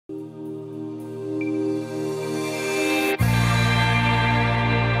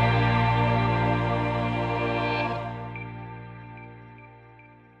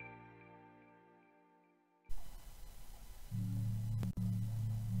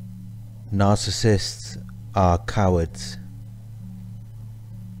Narcissists are cowards.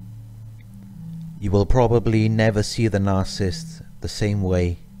 You will probably never see the narcissist the same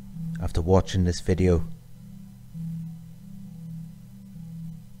way after watching this video.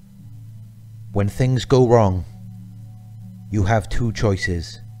 When things go wrong, you have two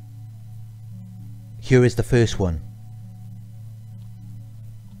choices. Here is the first one.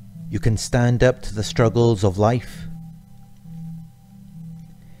 You can stand up to the struggles of life.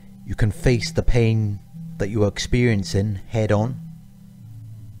 You can face the pain that you are experiencing head on.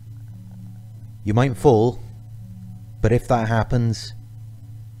 You might fall, but if that happens,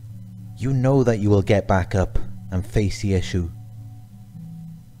 you know that you will get back up and face the issue.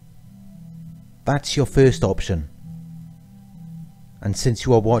 That's your first option. And since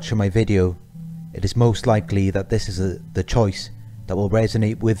you are watching my video, it is most likely that this is the choice that will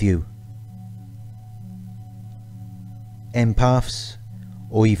resonate with you. Empaths,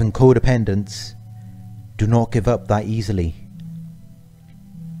 or even codependents, do not give up that easily.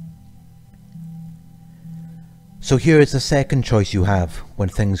 So here is the second choice you have when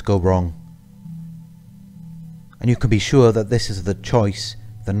things go wrong. And you can be sure that this is the choice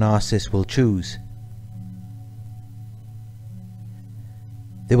the narcissist will choose.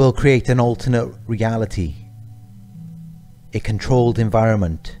 They will create an alternate reality, a controlled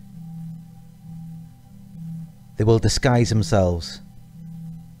environment. They will disguise themselves,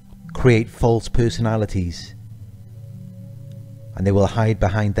 create false personalities, and they will hide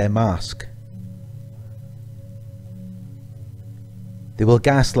behind their mask. They will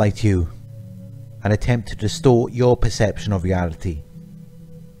gaslight you and attempt to distort your perception of reality.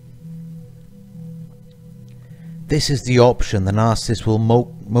 This is the option the narcissist will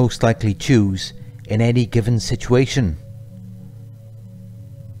most likely choose in any given situation.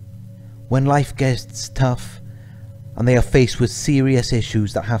 When life gets tough and they are faced with serious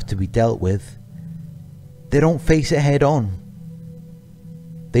issues that have to be dealt with, they don't face it head on.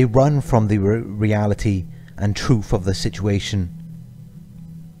 They run from the reality and truth of the situation.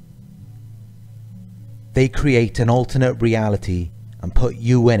 They create an alternate reality and put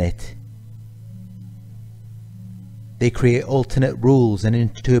you in it. They create alternate rules and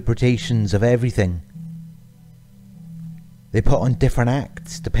interpretations of everything. They put on different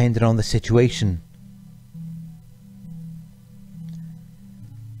acts depending on the situation.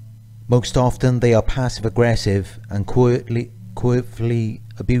 Most often they are passive aggressive and covertly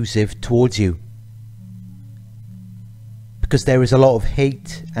abusive towards you, because there is a lot of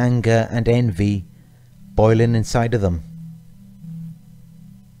hate, anger and envy boiling inside of them.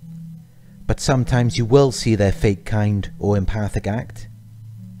 But sometimes you will see their fake kind or empathic act.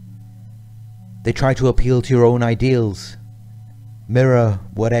 They try to appeal to your own ideals, mirror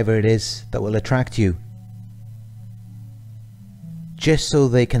whatever it is that will attract you, just so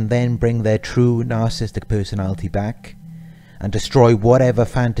they can then bring their true narcissistic personality back and destroy whatever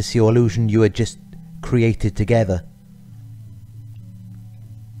fantasy or illusion you had just created together.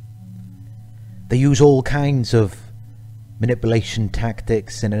 They use all kinds of manipulation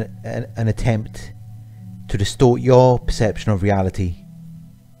tactics in an attempt to distort your perception of reality.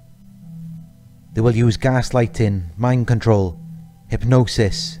 They will use gaslighting, mind control,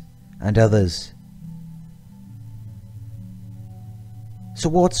 hypnosis, and others. So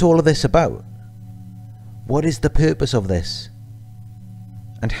what's all of this about? What is the purpose of this?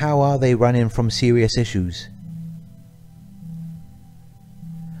 And how are they running from serious issues?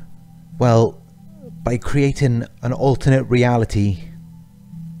 Well, by creating an alternate reality,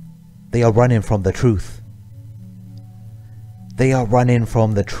 they are running from the truth. They are running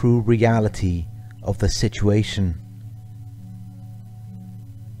from the true reality of the situation.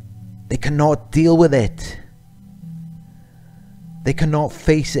 They cannot deal with it. They cannot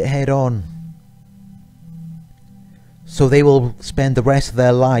face it head on. So they will spend the rest of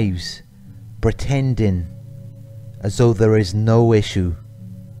their lives pretending as though there is no issue.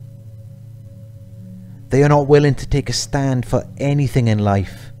 They are not willing to take a stand for anything in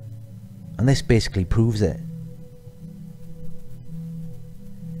life, and this basically proves it.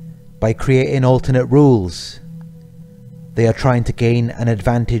 By creating alternate rules, they are trying to gain an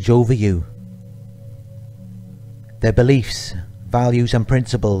advantage over you. Their beliefs, values and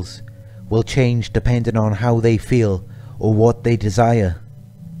principles will change depending on how they feel or what they desire.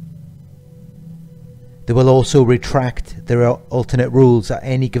 They will also retract their alternate rules at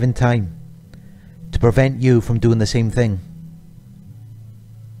any given time to prevent you from doing the same thing.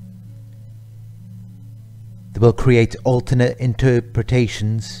 They will create alternate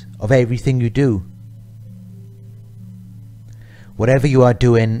interpretations of everything you do. Whatever you are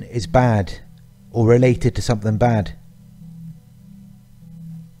doing is bad or related to something bad.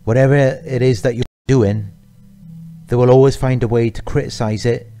 Whatever it is that you're doing, they will always find a way to criticize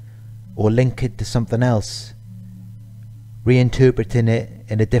it or link it to something else, reinterpreting it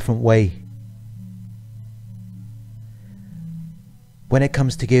in a different way. When it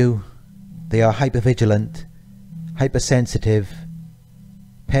comes to you, they are hypervigilant, hypersensitive,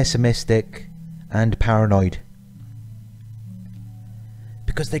 pessimistic, and paranoid.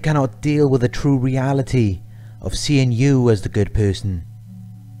 Because they cannot deal with the true reality of seeing you as the good person.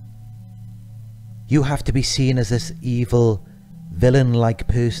 You have to be seen as this evil, villain-like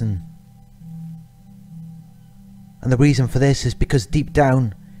person. And the reason for this is because deep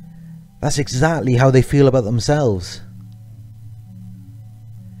down, that's exactly how they feel about themselves.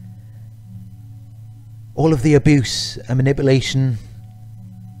 All of the abuse and manipulation,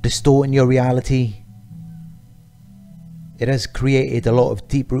 distorting your reality, it has created a lot of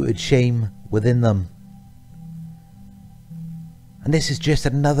deep-rooted shame within them. And this is just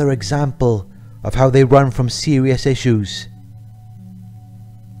another example of how they run from serious issues.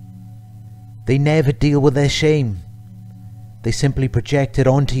 They never deal with their shame. They simply project it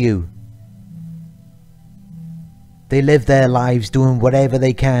onto you. They live their lives doing whatever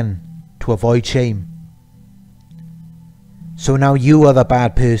they can to avoid shame. So now you are the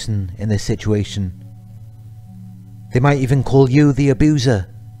bad person in this situation. They might even call you the abuser.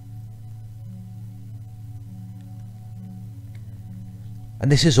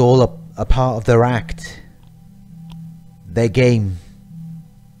 And this is all a part of their act, their game.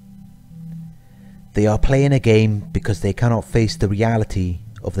 They are playing a game because they cannot face the reality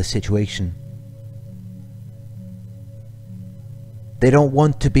of the situation. They don't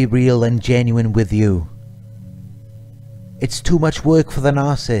want to be real and genuine with you. It's too much work for the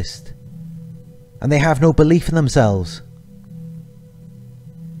narcissist, and they have no belief in themselves.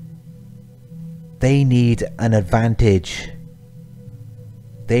 They need an advantage.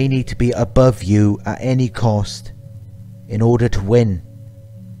 They need to be above you at any cost in order to win.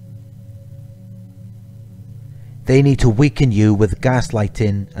 They need to weaken you with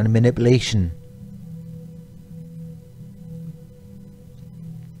gaslighting and manipulation.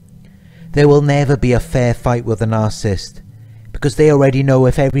 There will never be a fair fight with a narcissist, because they already know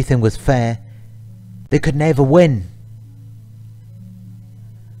if everything was fair, they could never win.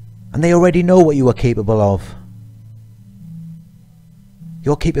 And they already know what you are capable of.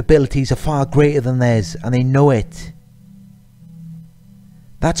 Your capabilities are far greater than theirs, and they know it.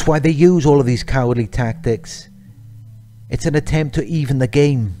 That's why they use all of these cowardly tactics. It's an attempt to even the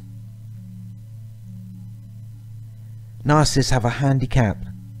game. Narcissists have a handicap,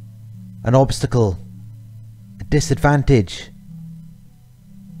 an obstacle, a disadvantage.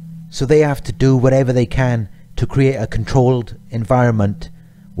 So they have to do whatever they can to create a controlled environment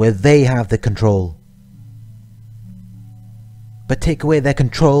where they have the control. But take away their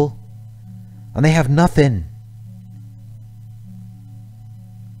control and they have nothing.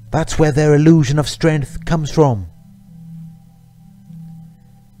 That's where their illusion of strength comes from.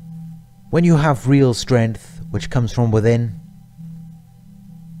 When you have real strength, which comes from within,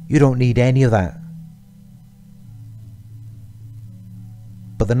 you don't need any of that.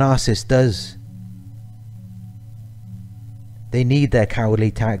 But the narcissist does. They need their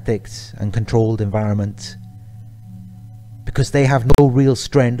cowardly tactics and controlled environments because they have no real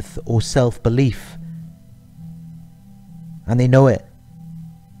strength or self-belief, and they know it.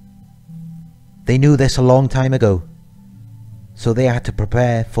 They knew this a long time ago, so they had to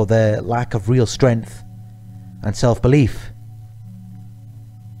prepare for their lack of real strength and self-belief.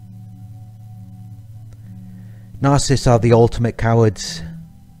 Narcissists are the ultimate cowards.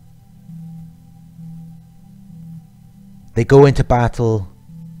 They go into battle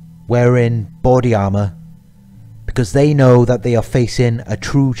wearing body armor because they know that they are facing a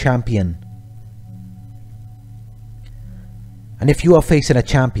true champion. And if you are facing a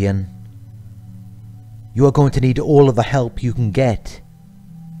champion, you are going to need all of the help you can get.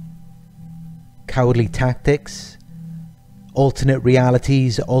 Cowardly tactics, alternate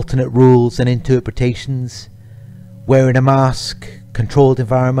realities, alternate rules and interpretations, wearing a mask, controlled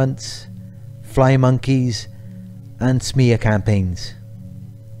environments, fly monkeys, and smear campaigns.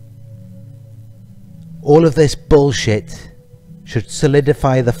 All of this bullshit should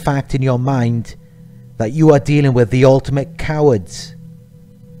solidify the fact in your mind that you are dealing with the ultimate cowards.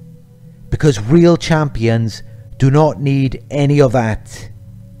 Because real champions do not need any of that.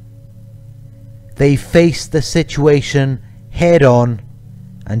 They face the situation head on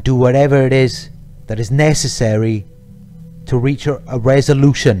and do whatever it is that is necessary to reach a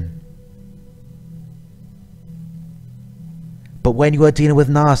resolution. But when you are dealing with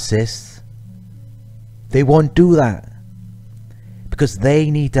narcissists, they won't do that. because they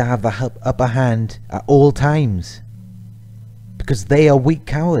need to have the upper hand at all times, because they are weak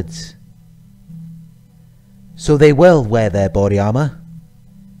cowards. So they will wear their body armor,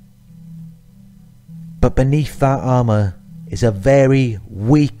 but beneath that armor is a very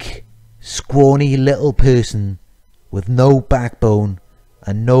weak, scrawny little person with no backbone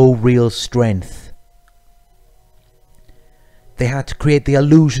and no real strength. They had to create the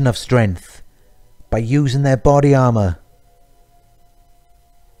illusion of strength by using their body armor.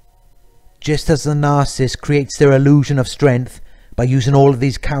 Just as the narcissist creates their illusion of strength by using all of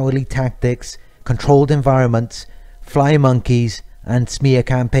these cowardly tactics, controlled environments, fly monkeys and smear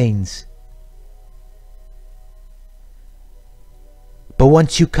campaigns. But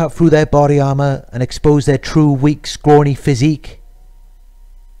once you cut through their body armor and expose their true weak, scrawny physique,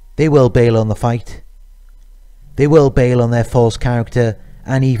 they will bail on the fight. They will bail on their false character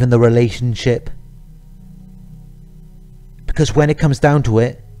and even the relationship. Because when it comes down to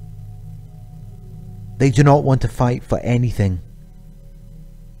it, they do not want to fight for anything.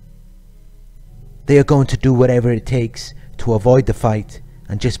 They are going to do whatever it takes to avoid the fight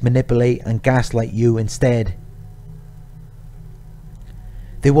and just manipulate and gaslight you instead.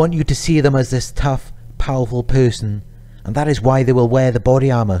 They want you to see them as this tough, powerful person, and that is why they will wear the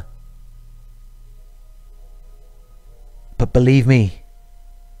body armor. But believe me,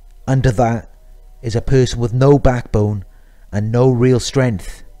 under that is a person with no backbone and no real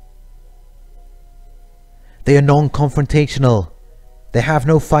strength. They are non-confrontational. They have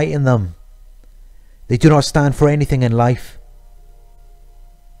no fight in them. They do not stand for anything in life,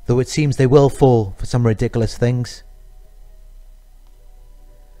 though it seems they will fall for some ridiculous things.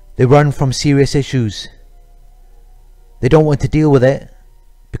 They run from serious issues. They don't want to deal with it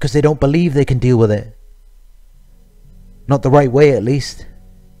because they don't believe they can deal with it. Not the right way, at least.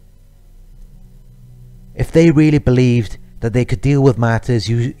 If they really believed that they could deal with matters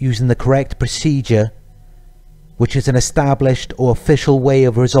using the correct procedure, which is an established or official way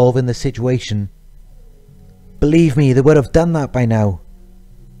of resolving the situation, believe me, they would have done that by now.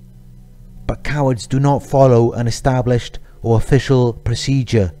 But cowards do not follow an established or official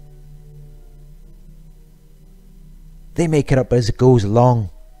procedure. They make it up as it goes along,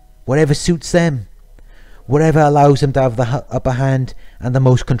 whatever suits them, whatever allows them to have the upper hand and the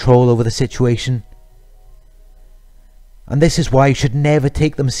most control over the situation. And this is why you should never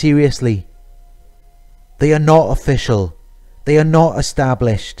take them seriously. They are not official. They are not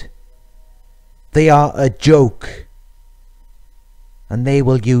established. They are a joke. And they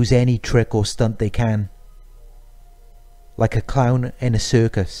will use any trick or stunt they can, like a clown in a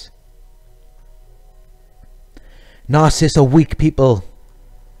circus. Narcissists are weak people.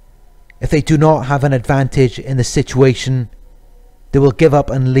 If they do not have an advantage in the situation, they will give up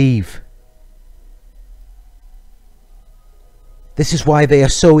and leave. This is why they are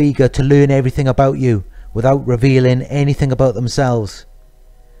so eager to learn everything about you without revealing anything about themselves.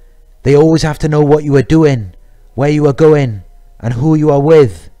 They always have to know what you are doing, where you are going, and who you are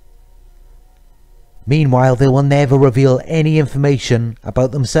with. Meanwhile, they will never reveal any information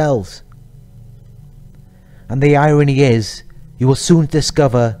about themselves. And the irony is, you will soon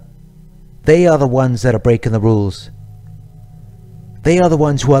discover they are the ones that are breaking the rules. They are the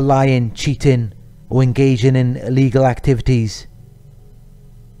ones who are lying, cheating, or engaging in illegal activities.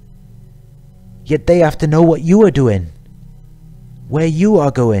 Yet they have to know what you are doing, where you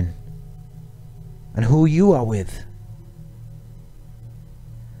are going, and who you are with.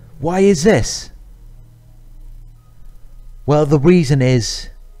 Why is this? Well, the reason is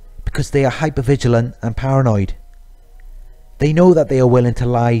because they are hypervigilant and paranoid. They know that they are willing to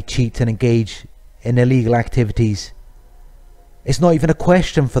lie, cheat and engage in illegal activities. It's not even a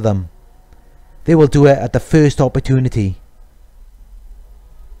question for them. They will do it at the first opportunity.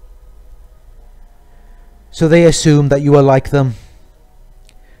 So they assume that you are like them.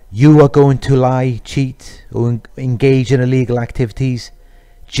 You are going to lie, cheat or engage in illegal activities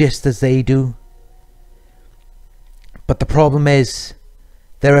just as they do. But the problem is,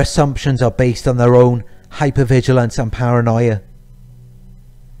 their assumptions are based on their own hypervigilance and paranoia.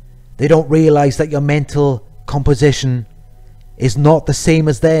 They don't realize that your mental composition is not the same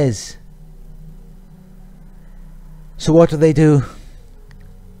as theirs. So what do?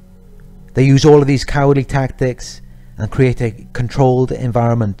 They use all of these cowardly tactics and create a controlled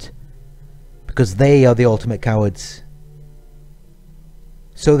environment because they are the ultimate cowards.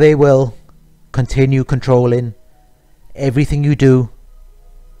 So they will continue controlling everything you do,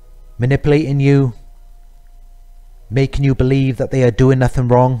 manipulating you, making you believe that they are doing nothing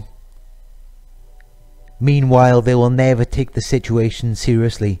wrong. Meanwhile, they will never take the situation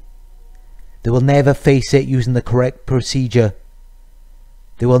seriously. They will never face it using the correct procedure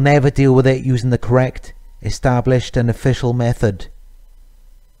They will never deal with it using the correct, established and official method.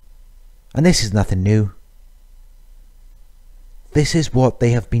 And this is nothing new. This is what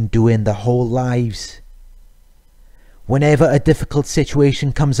they have been doing their whole lives. Whenever a difficult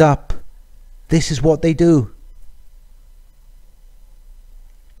situation comes up, this is what they do.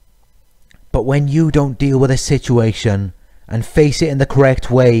 But when you don't deal with a situation and face it in the correct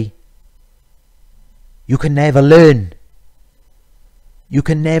way, you can never learn. You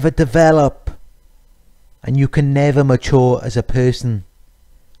can never develop. And you can never mature as a person.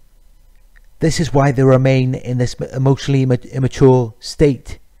 This is why they remain in this emotionally immature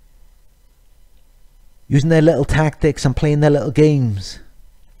state, using their little tactics and playing their little games.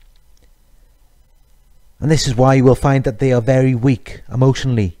 And this is why you will find that they are very weak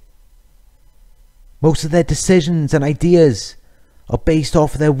emotionally. Most of their decisions and ideas are based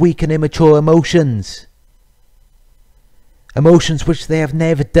off of their weak and immature emotions. Emotions which they have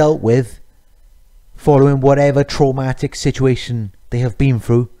never dealt with following whatever traumatic situation they have been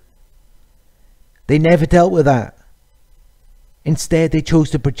through. They never dealt with that. Instead, they chose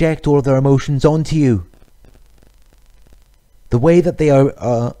to project all of their emotions onto you. The way that they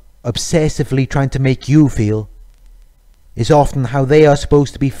are obsessively trying to make you feel is often how they are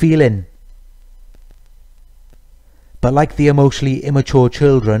supposed to be feeling. But like the emotionally immature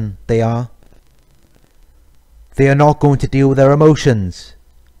children they are not going to deal with their emotions.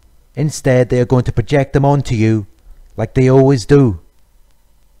 Instead, they are going to project them onto you like they always do.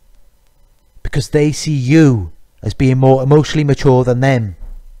 Because they see you as being more emotionally mature than them.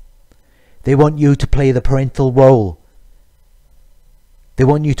 They want you to play the parental role. They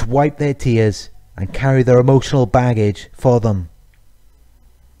want you to wipe their tears and carry their emotional baggage for them.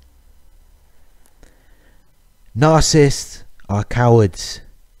 Narcissists are cowards.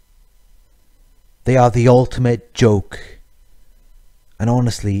 They are the ultimate joke. And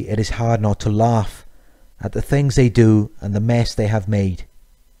honestly, it is hard not to laugh at the things they do and the mess they have made.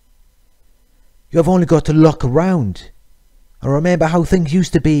 You have only got to look around and remember how things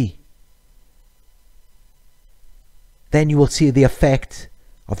used to be. Then you will see the effect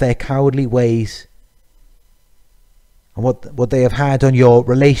of their cowardly ways and what they have had on your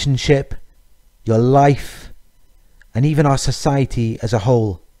relationship, your life, and even our society as a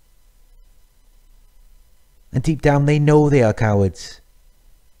whole. And deep down they know they are cowards.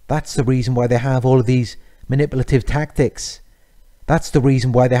 That's the reason why they have all of these manipulative tactics. That's the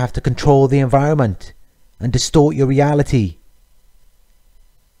reason why they have to control the environment and distort your reality.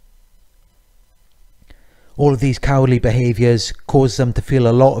 All of these cowardly behaviours cause them to feel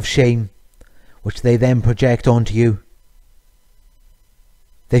a lot of shame, which they then project onto you.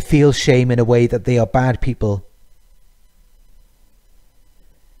 They feel shame in a way that they are bad people.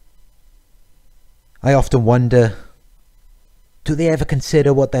 I often wonder, do they ever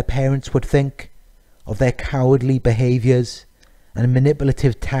consider what their parents would think of their cowardly behaviours and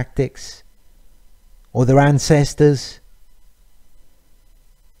manipulative tactics, or their ancestors?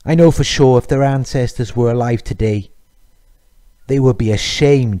 I know for sure if their ancestors were alive today, they would be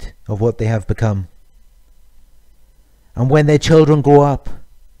ashamed of what they have become. And when their children grow up,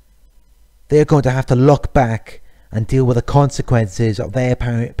 they are going to have to look back and deal with the consequences of their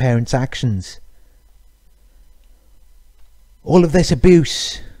parents' actions. All of this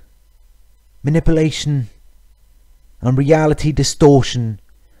abuse, manipulation, and reality distortion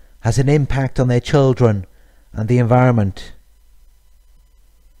has an impact on their children and the environment.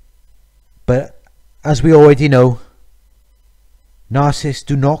 But as we already know, narcissists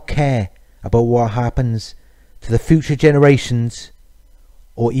do not care about what happens to the future generations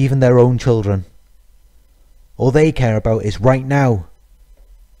or even their own children. All they care about is right now.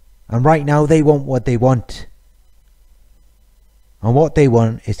 And right now they want what they want. And what they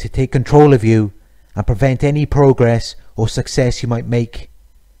want is to take control of you and prevent any progress or success you might make,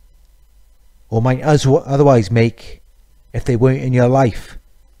 or might otherwise make if they weren't in your life.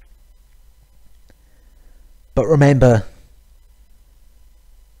 But remember,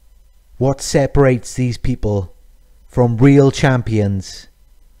 what separates these people from real champions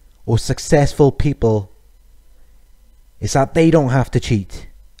or successful people is that they don't have to cheat,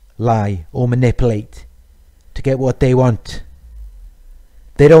 lie, or manipulate to get what they want.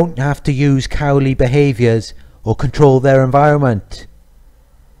 They don't have to use cowardly behaviours or control their environment.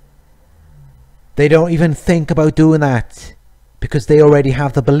 They don't even think about doing that because they already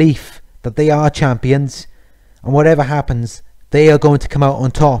have the belief that they are champions, and whatever happens, they are going to come out on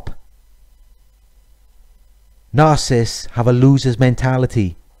top. Narcissists have a loser's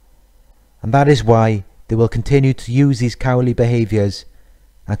mentality, and that is why they will continue to use these cowardly behaviours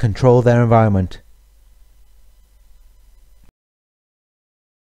and control their environment.